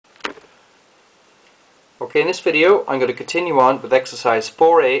Okay, in this video I'm going to continue on with exercise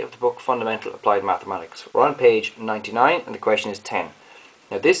 4A of the book Fundamental Applied Mathematics. We're on page 99 and the question is 10.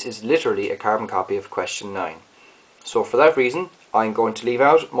 Now this is literally a carbon copy of question 9. So for that reason I'm going to leave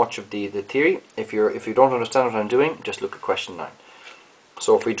out much of the theory. If you don't understand what I'm doing, just look at question 9.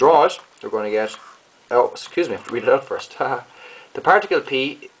 So if we draw it, we're going to get, I have to read it out first. The particle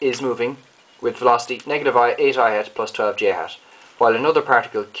P is moving with velocity negative 8i hat plus 12j hat, while another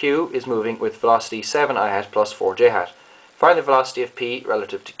particle Q is moving with velocity 7i hat plus 4j hat. Find the velocity of P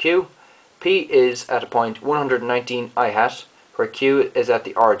relative to Q. P is at a point 119i hat, where Q is at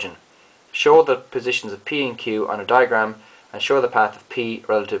the origin. Show the positions of P and Q on a diagram and show the path of P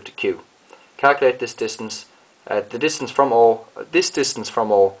relative to Q. Calculate this distance, the distance from O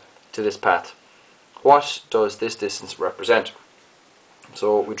to this path. What does this distance represent?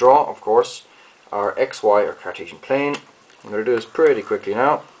 So we draw, of course, our xy or Cartesian plane. I'm going to do this pretty quickly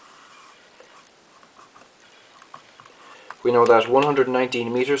now. We know that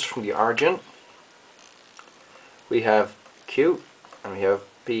 119 meters from the origin we have Q and we have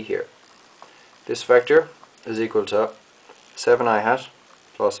P here. This vector is equal to 7i hat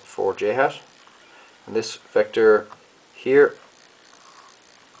plus 4j hat, and this vector here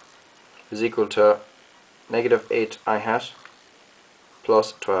is equal to negative 8i hat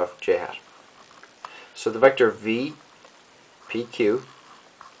plus 12j hat. So the vector v PQ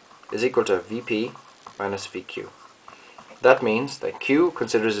is equal to VP minus VQ. That means that Q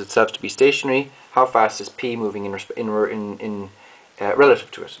considers itself to be stationary. How fast is P moving in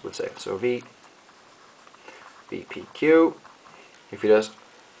relative to it, we'll say. So VPQ, if you just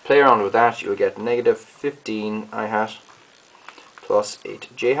play around with that, you'll get negative 15i hat plus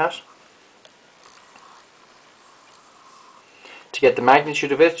 8j hat. To get the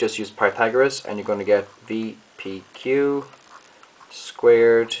magnitude of it, just use Pythagoras and you're going to get VPQ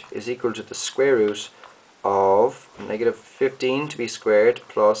squared is equal to the square root of negative 15 to be squared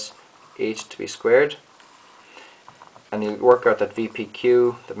plus 8 to be squared, and you'll work out that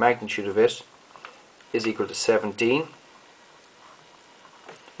VPQ, the magnitude of it, is equal to 17.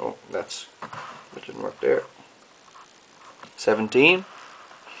 Oh, that didn't work there. 17.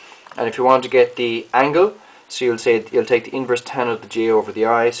 And if you want to get the angle, so you'll take the inverse tan of the j over the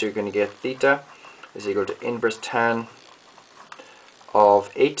I, so you're going to get theta is equal to inverse tan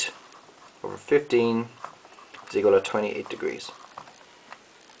of 8 over 15 is equal to 28 degrees.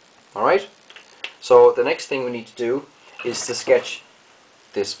 Alright, so the next thing we need to do is to sketch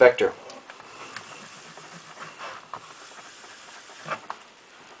this vector.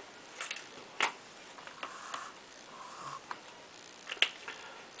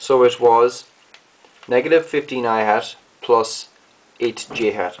 So it was negative 15i hat plus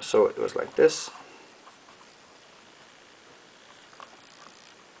 8j hat, so it was like this.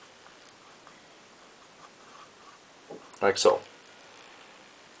 Like so.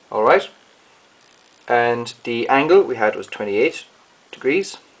 Alright, and the angle we had was 28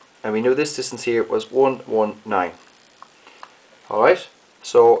 degrees, and we knew this distance here was 119. Alright,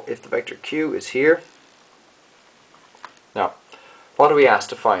 so if the vector Q is here, now what are we asked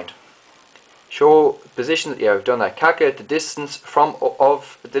to find? Show position, yeah, we've done that. Calculate the distance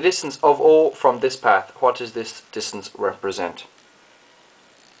of O from this path. What does this distance represent?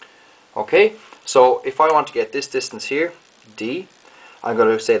 Okay, so if I want to get this distance here, d, I'm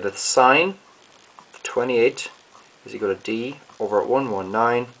going to say that sine of 28 is equal to d over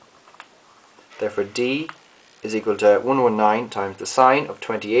 119. Therefore d is equal to 119 times the sine of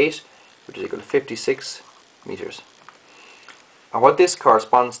 28, which is equal to 56 meters. And what this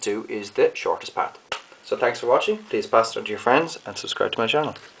corresponds to is the shortest path. So thanks for watching. Please pass it on to your friends and subscribe to my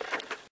channel.